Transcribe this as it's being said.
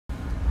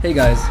Hey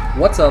guys,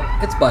 what's up?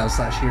 It's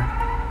BioSlash here,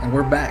 and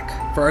we're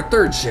back for our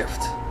third shift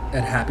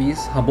at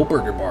Happy's Humble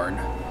Burger Barn.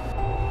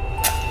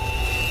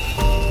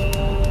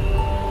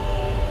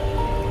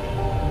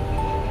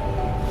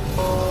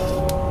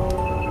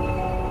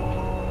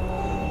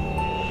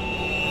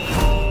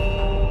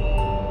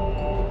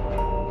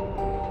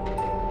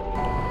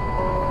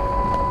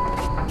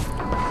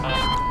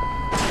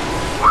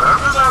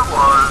 Whatever that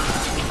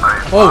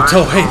was, Oh,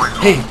 Toe,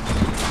 hey.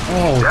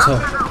 Oh, Toe.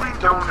 definitely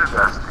don't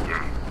investigate.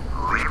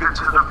 Leave it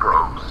to the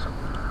pros.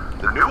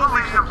 The new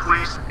Elysian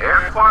Police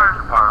and Fire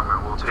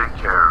Department will take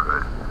care of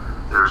it.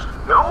 There's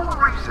no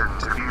reason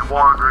to be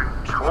wandering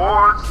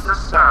towards the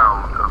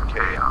sound of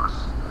chaos.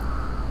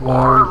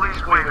 Or at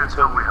least wait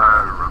until we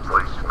hire a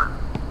replacement.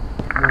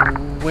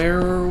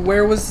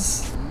 Where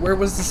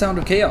was the sound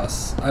of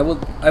chaos? I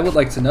would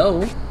like to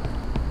know.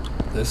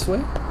 This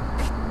way?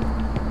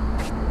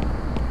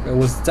 It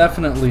was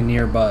definitely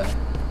nearby.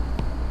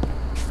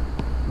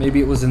 Maybe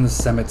it was in the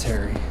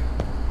cemetery.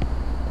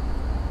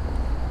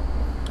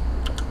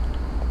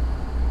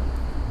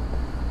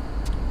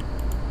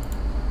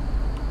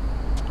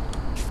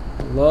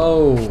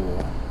 Hello.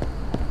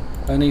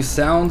 Any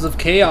sounds of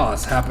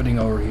chaos happening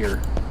over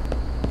here?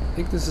 I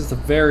think this is the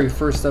very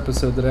first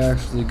episode that I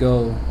actually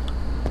go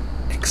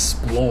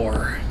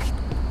explore.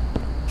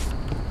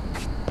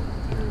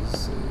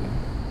 There's a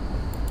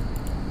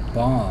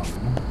bomb.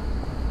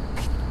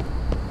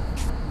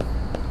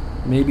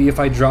 Maybe if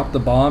I drop the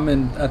bomb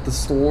at the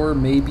store,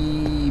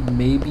 maybe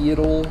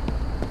it'll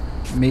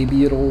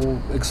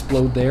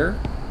explode there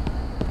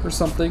or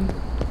something.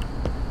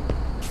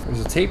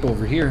 There's a tape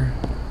over here.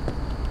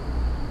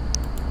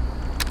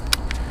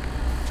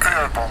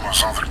 AI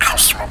bombers are the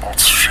customer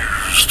bots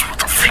fused with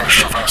the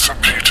flesh of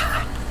Asset Peter.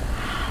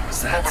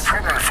 What's While the that?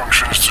 primary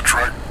function is to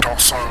drag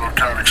docile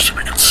organics to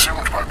be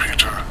consumed by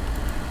Peter,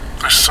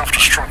 they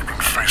self-destruct when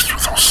faced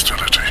with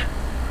hostility.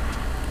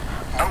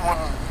 No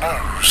one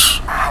knows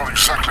how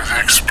exactly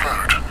they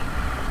explode,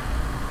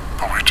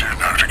 but we do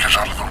know to get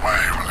out of the way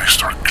when they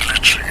start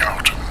glitching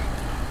out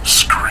and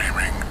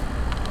screaming.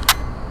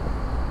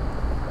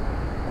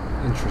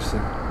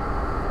 Interesting.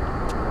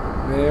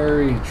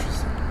 Very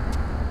interesting.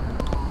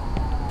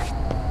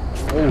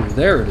 Oh,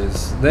 there it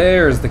is.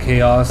 There's the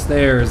chaos.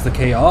 There's the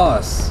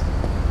chaos.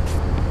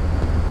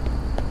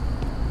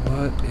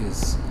 What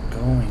is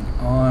going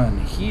on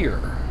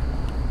here?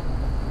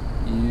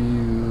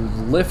 You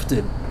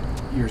lifted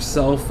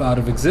yourself out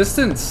of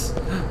existence.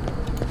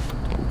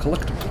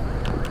 Collectible.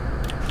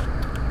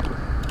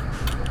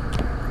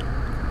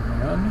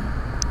 Come on.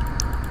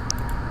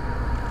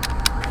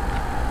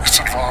 It's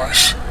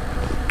advised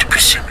to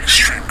proceed with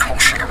extreme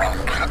caution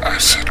around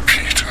Asset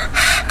Peter.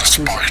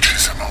 Despite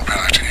his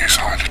immobility, he is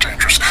highly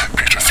dangerous.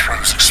 Peter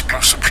throws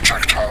explosive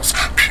projectiles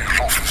peeled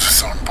off of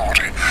his own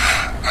body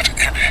at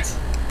any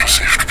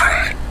perceived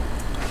prey.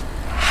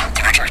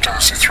 The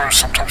projectiles he throws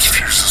sometimes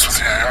fuses with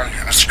the AI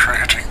units,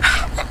 creating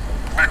a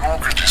new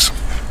organism.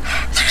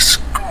 These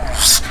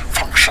ghouls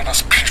function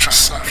as Peter's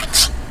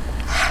servants.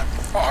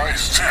 I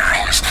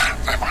theorize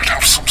they might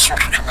have some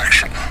sort of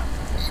connection,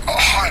 a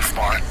hive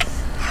mind.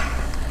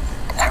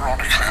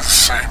 Ironically, the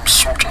same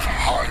sort of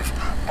hive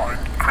mind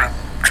Grim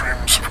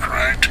dreams of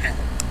creating.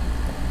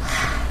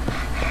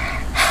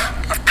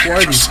 If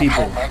Peter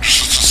somehow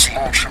manages to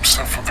dislodge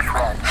himself from the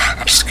ground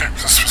and escape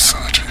this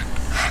facility,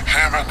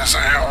 him and his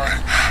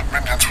AI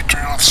minions would do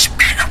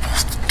unspeakable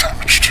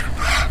damage to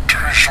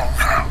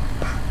Rijongo.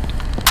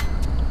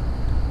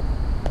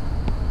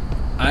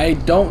 I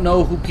don't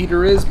know who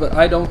Peter is, but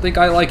I don't think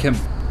I like him.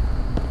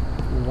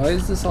 Why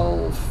is this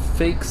all a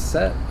fake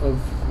set of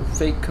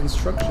fake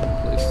construction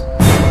place?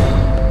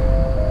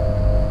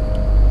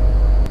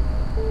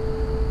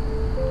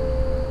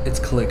 It's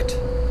clicked.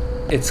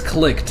 It's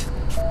clicked.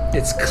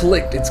 It's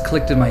clicked. It's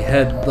clicked in my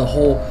head. The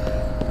whole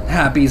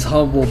Happy's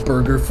Humble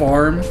Burger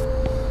Farm.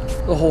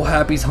 The whole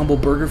Happy's Humble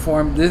Burger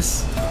Farm.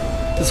 This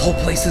whole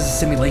place is a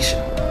simulation.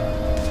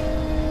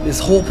 This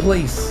whole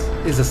place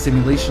is a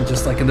simulation,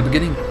 just like in the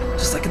beginning.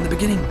 Just like in the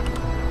beginning.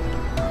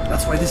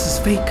 That's why this is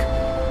fake.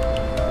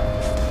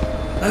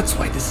 That's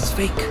why this is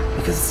fake.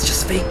 Because it's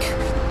just fake.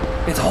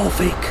 It's all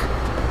fake.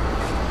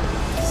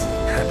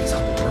 Happy's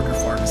Humble Burger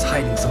Farm is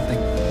hiding something.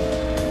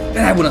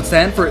 And I wouldn't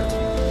stand for it.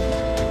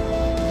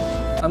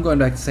 I'm going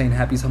back to saying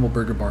Happy's Humble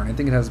Burger Barn. I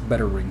think it has a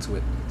better ring to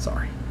it.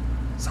 Sorry. And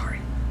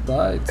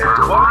what do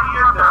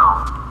you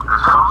know? The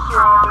toaster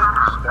oven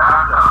is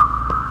back up.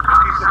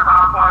 Cookies and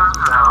hot pots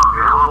are now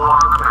available on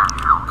the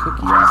menu.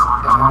 Cookies. Grab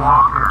them from the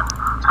walk in,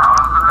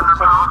 toss them in the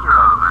toaster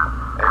oven,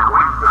 and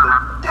wait for the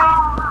ding!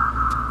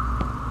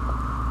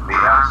 Need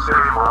I say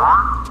more?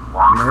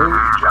 Want me to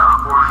reach out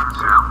for you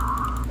too?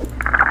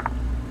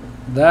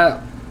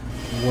 That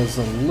was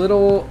a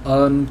little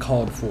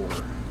uncalled for,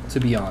 to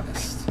be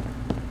honest.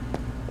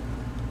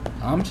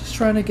 I'm just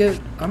trying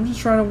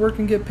to work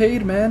and get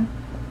paid, man.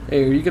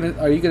 Hey, are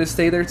you gonna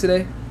stay there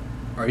today?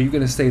 Are you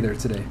gonna stay there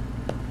today?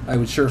 I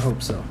would sure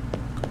hope so.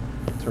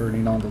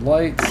 Turning on the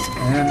lights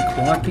and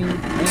clocking in.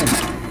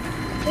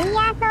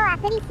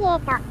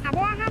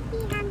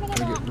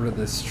 Get rid of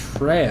this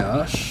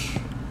trash.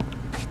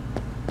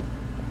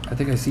 I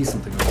think I see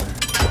something over there.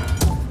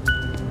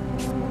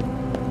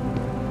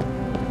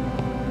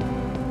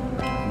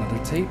 Another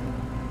tape.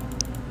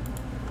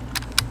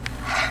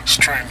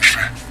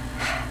 Strangely,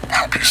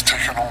 Happy's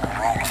taken on the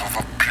role of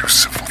an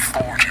abusive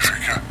authority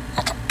figure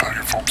at the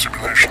Burger Farm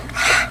simulation.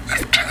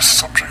 If test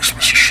subjects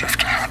miss a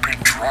shift, Happy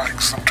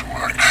drags them to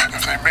work.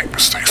 If they make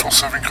mistakes while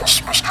serving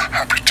customers,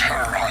 Happy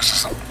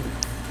terrorizes them.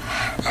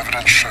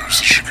 Evidence shows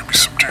that she can be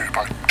subdued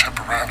by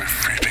temporarily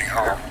feeding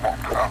her a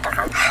rotten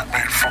hamburger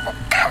made from a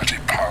patty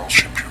pile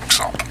she pukes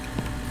up.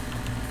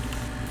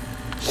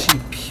 She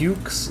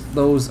pukes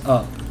those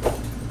up.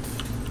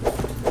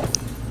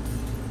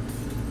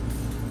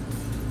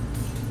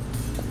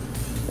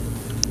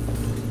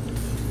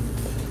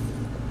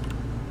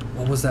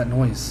 What was that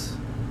noise?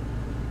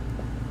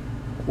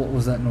 What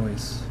was that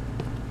noise?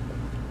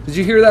 Did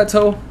you hear that,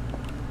 Toe?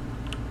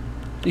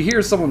 Did you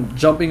hear someone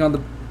jumping on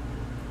the...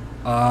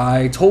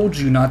 I told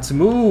you not to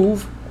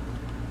move.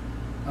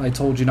 I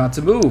told you not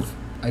to move.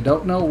 I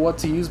don't know what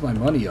to use my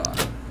money on.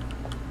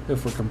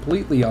 If we're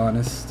completely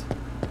honest.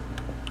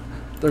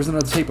 There's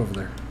another tape over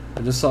there.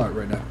 I just saw it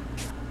right now.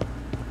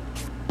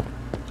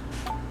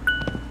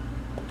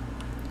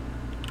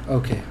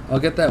 Okay, I'll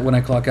get that when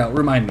I clock out.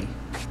 Remind me.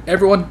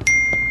 Everyone,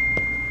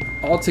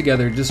 all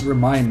together, just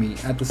remind me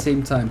at the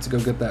same time to go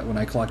get that when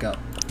I clock out.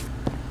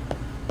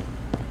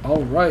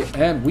 Alright,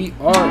 and we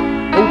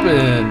are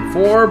open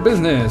for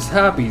business.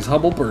 Happy's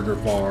Humble Burger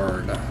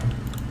Barn.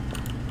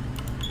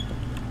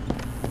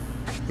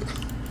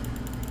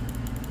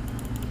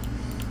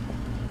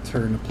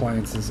 Turn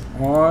appliances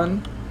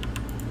on.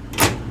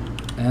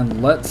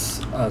 And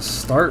let's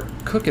start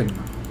cooking.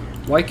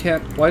 Why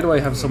do I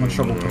have so much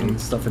trouble putting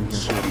stuff in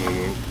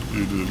here?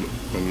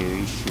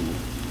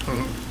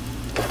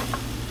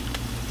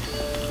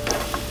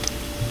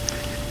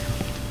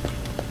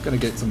 Gonna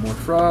get some more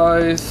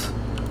fries.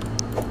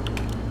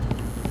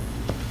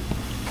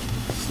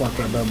 Slap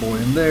that bad boy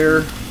in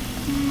there.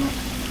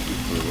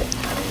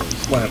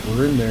 Slap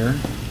her in there.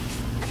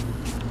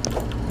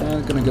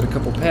 And gonna get a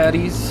couple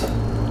patties.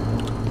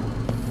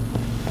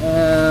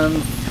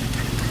 And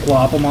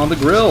plop them on the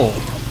grill.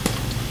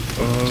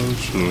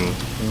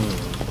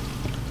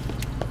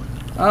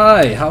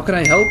 Hi, how can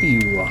I help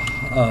you?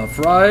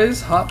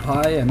 Fries, hot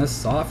pie, and a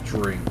soft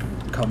drink.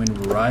 Coming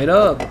right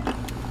up.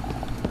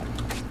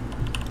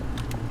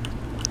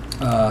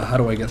 How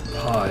do I get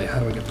pie? How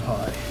do I get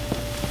pie?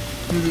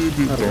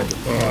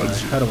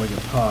 How do I get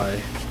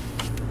pie?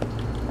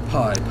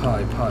 Pie.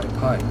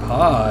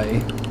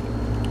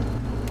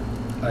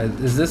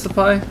 Is this a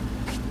pie?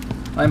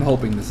 I'm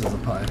hoping this is a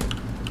pie.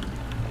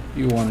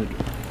 You wanted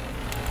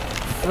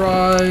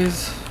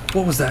fries.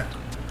 What was that?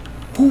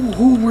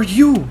 Who were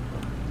you?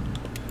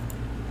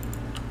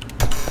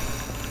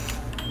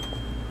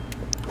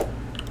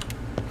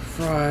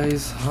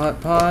 Fries, hot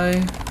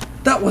pie.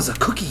 That was a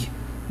cookie.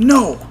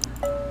 No!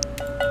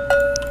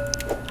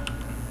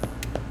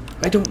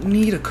 I don't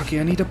need a cookie,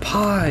 I need a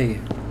pie.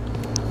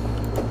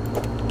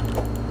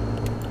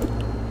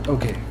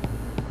 Okay.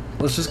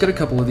 Let's just get a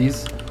couple of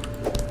these.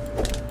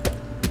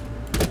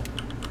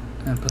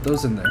 And put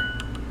those in there.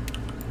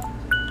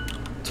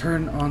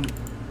 Turn on.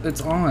 It's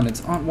on.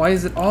 It's on. Why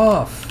is it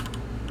off?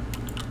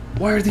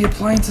 Why are the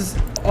appliances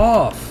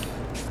off?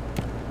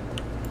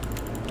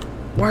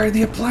 Why are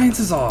the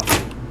appliances off?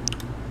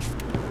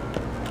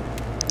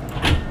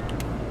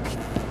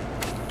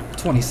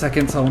 20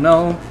 seconds. Oh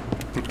no.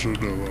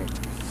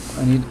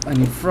 I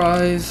need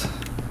fries.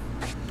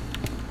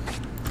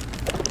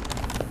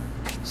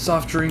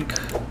 Soft drink.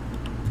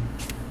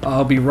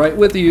 I'll be right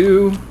with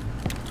you.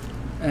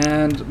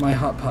 And my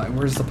hot pie.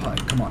 Where's the pie?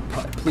 Come on,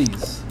 pie,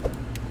 please.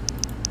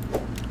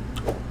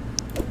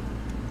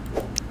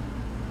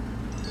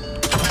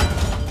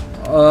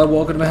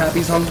 Welcome to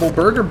Happy's Humble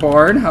Burger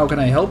Barn. How can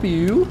I help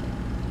you?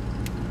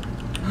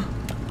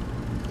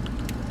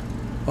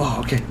 Oh,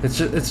 okay. It's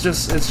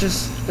just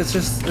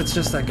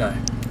that guy.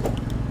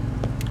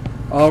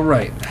 All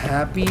right,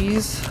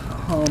 Happy's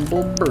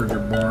Humble Burger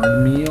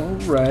Barn meal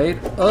right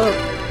up.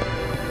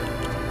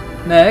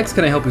 Next,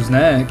 can I help? Who's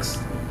next?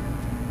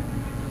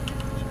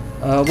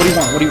 What do you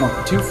want? What do you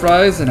want? 2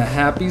 fries and a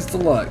Happy's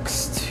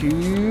Deluxe.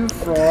 2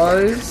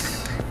 fries.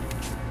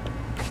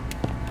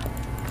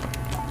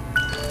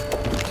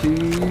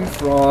 2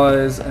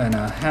 fries and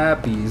a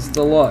Happy's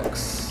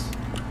Deluxe.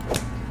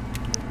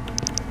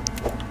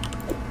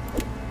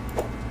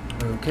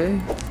 Okay.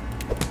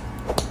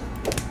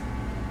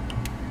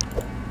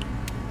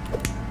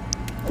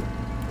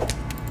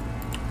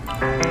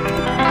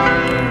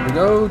 There we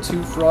go.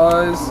 2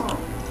 fries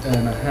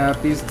and a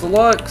Happy's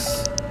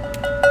Deluxe.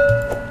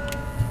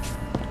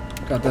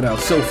 Got that out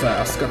so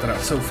fast. Got that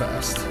out so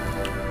fast.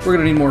 We're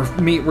gonna need more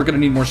meat. We're gonna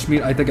need more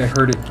meat. I think I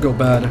heard it go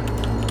bad.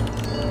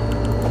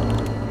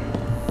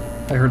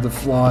 I heard the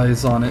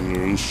flies on it.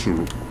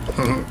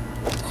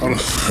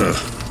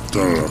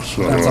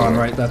 That's on,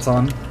 right? That's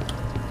on.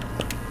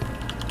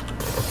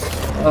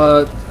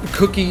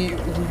 Cookie.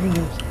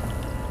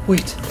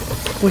 Wait,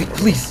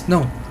 please,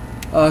 no.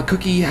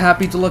 Cookie,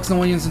 happy, deluxe,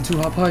 no onions, and 2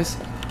 hot pies.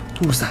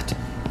 Who is that?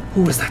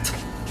 Who is that?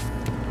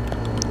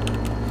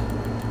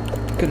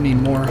 Gonna need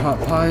more hot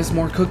pies,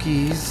 more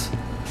cookies.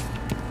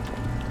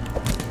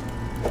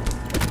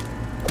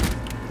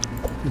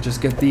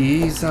 Just get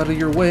these out of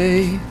your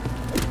way.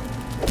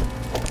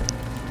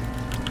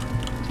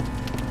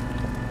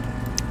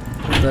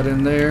 Put that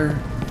in there.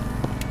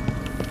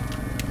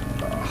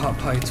 Hot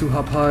pie, 2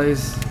 hot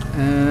pies,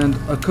 and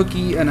a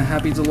cookie and a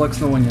happy deluxe,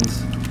 no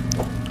onions.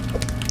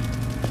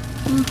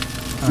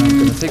 I'm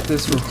gonna take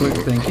this real quick,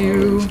 thank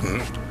you.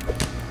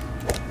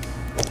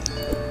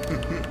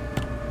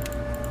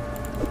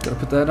 Gotta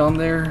put that on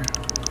there.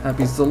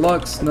 Happy's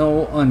deluxe,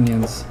 no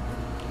onions.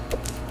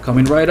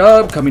 Coming right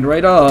up, coming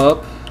right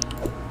up.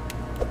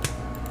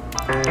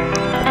 Alright,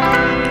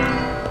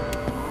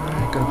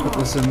 gotta put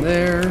this in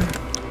there.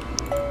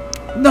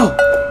 No!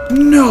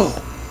 No!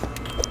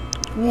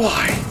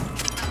 Why?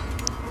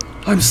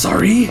 I'm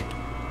sorry.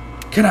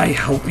 Can I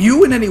help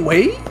you in any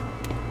way?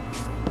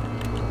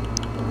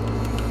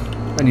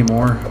 I need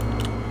more.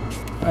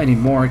 I need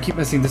more. I keep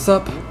messing this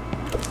up.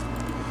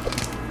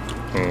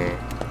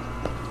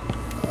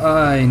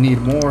 I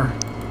need more.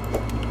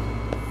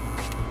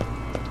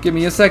 Give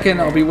me a second.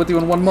 I'll be with you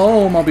in one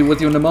moment. I'll be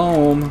with you in a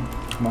moment.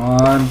 Come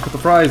on, put the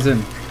fries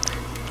in.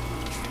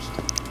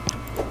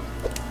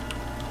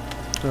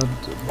 The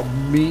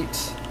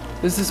meat.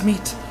 Is this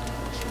meat?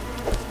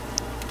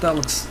 That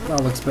looks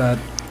bad.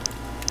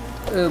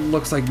 It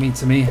looks like meat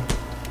to me.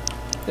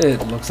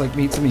 It looks like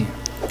meat to me.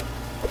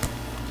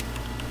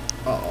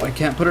 Oh, I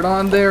can't put it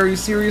on there. Are you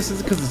serious? Is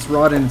it because it's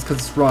rotten? It's because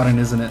it's rotten,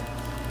 isn't it?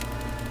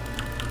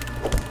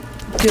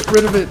 Get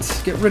rid of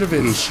it. Get rid of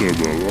it.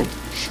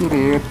 Shut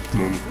up.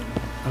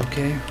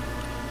 Okay.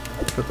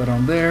 Put that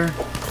on there.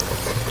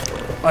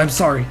 I'm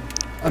sorry.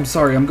 I'm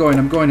sorry. I'm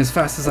going as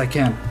fast as I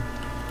can.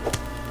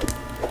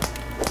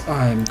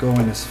 I'm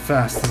going as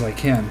fast as I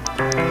can.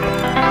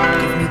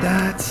 Give me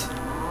that.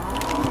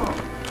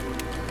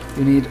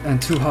 You need,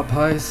 and 2 hot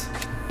pies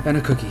and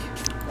a cookie.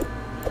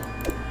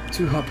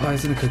 2 hot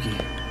pies and a cookie.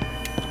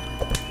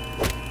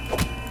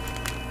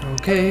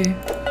 Okay.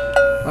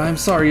 I'm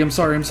sorry.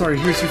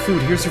 Here's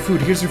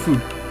your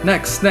food.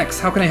 Next.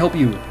 How can I help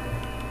you?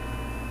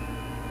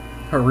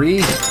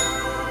 Hurry.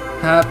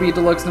 Happy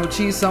deluxe, no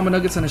cheese, salmon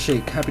nuggets, and a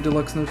shake. Happy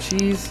deluxe, no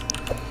cheese.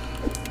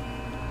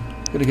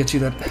 Gonna get you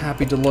that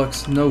happy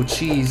deluxe, no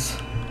cheese.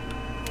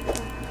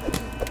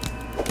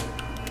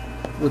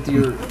 With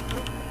your...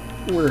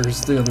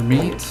 Where's the other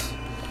meat?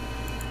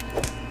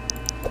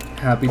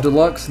 Happy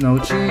deluxe, no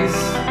cheese.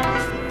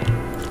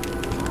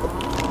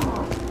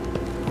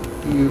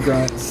 You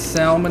got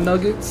salmon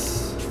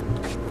nuggets.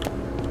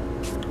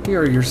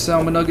 Here are your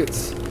salmon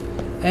nuggets.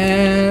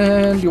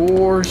 And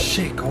your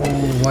shake.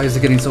 Oh, why is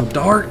it getting so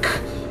dark?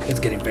 It's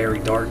getting very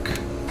dark.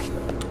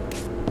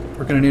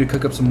 We're gonna need to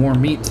cook up some more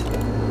meat.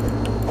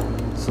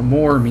 Some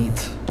more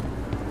meat.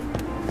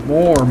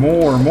 More.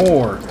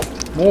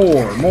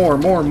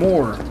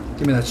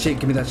 Give me that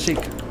shake.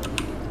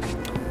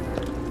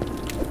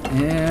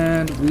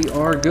 And we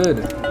are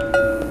good.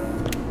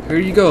 Here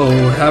you go.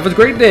 Have a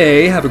great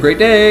day.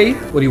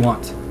 What do you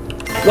want?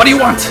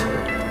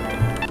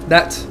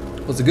 That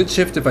was a good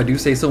shift if I do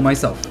say so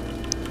myself.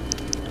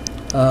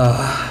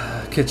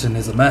 Kitchen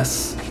is a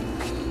mess.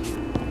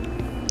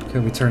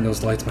 Can we turn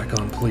those lights back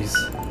on, please?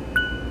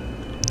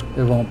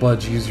 It won't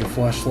budge. Use your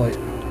flashlight.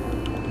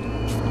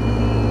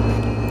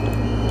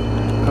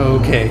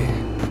 Okay.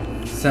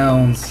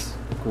 Sounds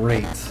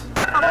great.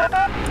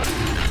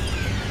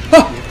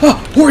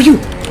 Who are you?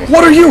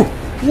 What are you?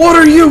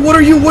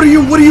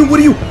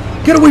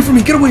 Get away from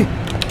me, get away!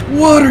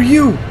 What are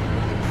you?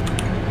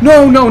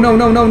 No.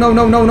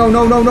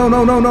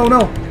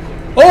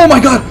 Oh my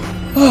god!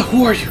 Oh,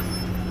 who are you?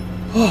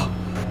 Oh.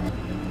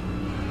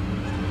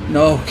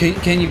 No,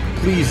 can you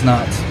please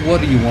not?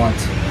 What do you want?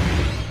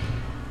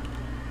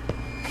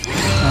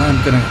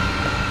 I'm gonna...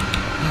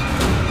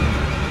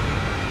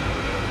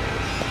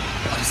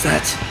 What is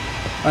that?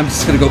 I'm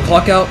just gonna go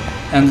clock out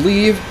and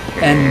leave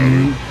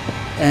and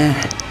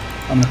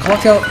I'm gonna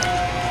clock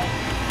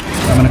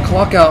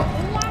out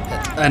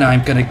and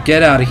I'm gonna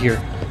get out of here.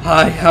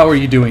 Hi, how are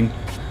you doing?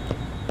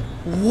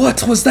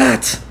 What was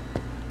that?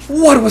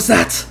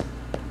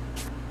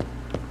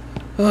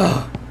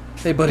 Oh,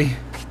 hey buddy.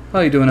 How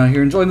you doing out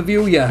here? Enjoying the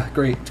view? Yeah,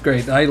 great.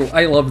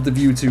 I love the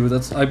view too.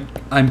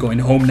 I'm going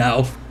home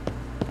now.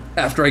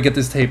 After I get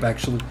this tape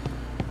actually.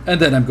 And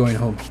then I'm going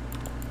home.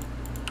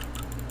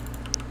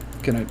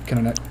 Can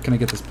I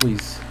get this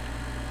please?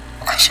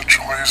 As a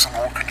joy is an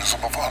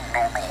organism of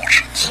unknown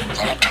origins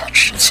that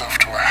attached itself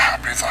to a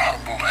happy, the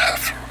humble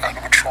heifer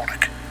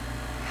animatronic.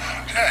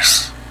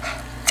 Yes,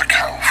 the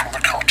cow from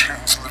the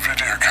cartoons and the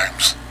video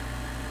games.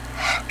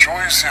 Joy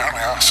is the only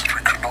asset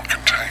we could not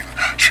contain.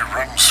 She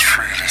roams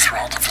freely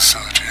throughout the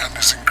facility and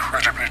is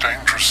incredibly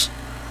dangerous.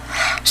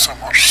 So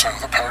much so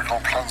that Paragon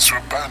plans to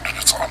abandon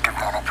its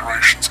underground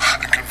operations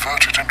and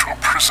convert it into a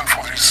prison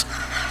for these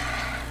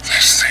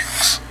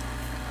things.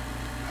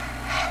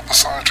 The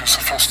scientist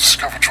who first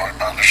discovered Joy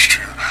managed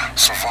to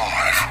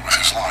survive with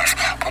his life,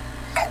 but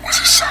not with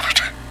his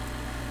sanity.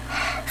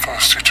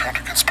 First he turned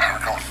against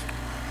Paragon,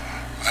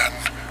 then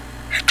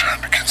he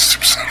turned against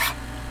himself.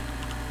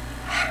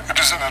 It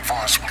is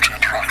inadvisable to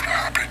interact with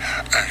Happy,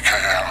 aka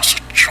Alice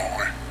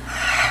Joy.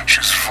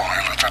 She's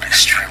violent and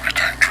extremely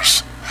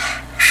dangerous.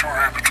 If she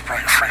were able to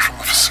break free from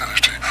the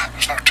facility,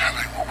 there's no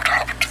telling what would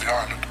happen to the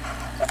island,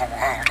 or the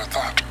world at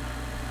that.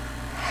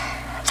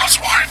 That's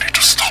why I need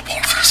to stop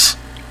all this.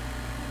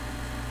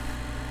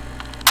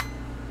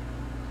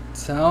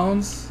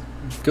 Sounds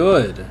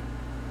good.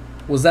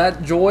 Was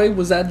that Joy?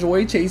 Was that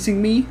Joy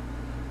chasing me?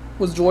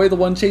 Was Joy the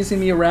one chasing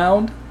me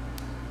around?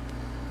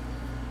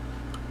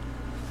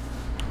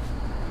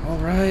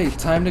 Alright,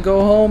 time to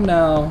go home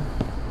now.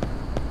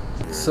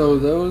 So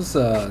those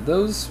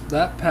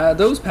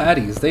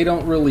patties, they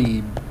don't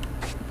really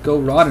go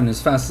rotten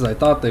as fast as I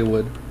thought they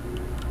would.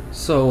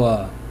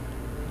 So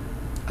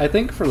I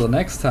think for the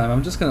next time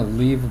I'm just gonna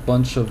leave a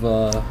bunch of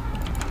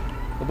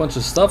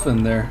stuff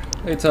in there.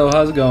 Hey Toe,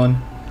 how's it going?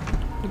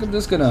 I think I'm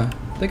just gonna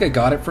I think I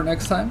got it for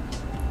next time.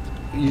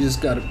 I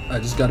just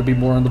gotta be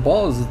more on the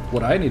ball is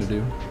what I need to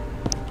do.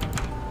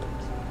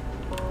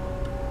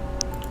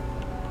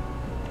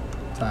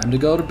 Time to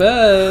go to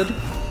bed.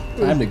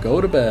 Time to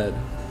go to bed.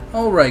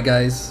 Alright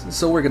guys,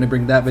 so we're going to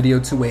bring that video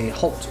to a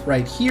halt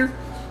right here.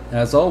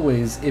 As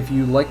always, if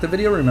you like the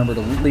video, remember to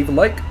leave a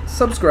like,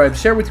 subscribe,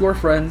 share with your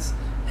friends,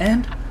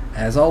 and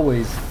as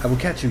always, I will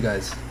catch you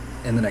guys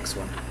in the next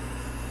one.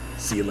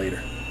 See you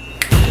later.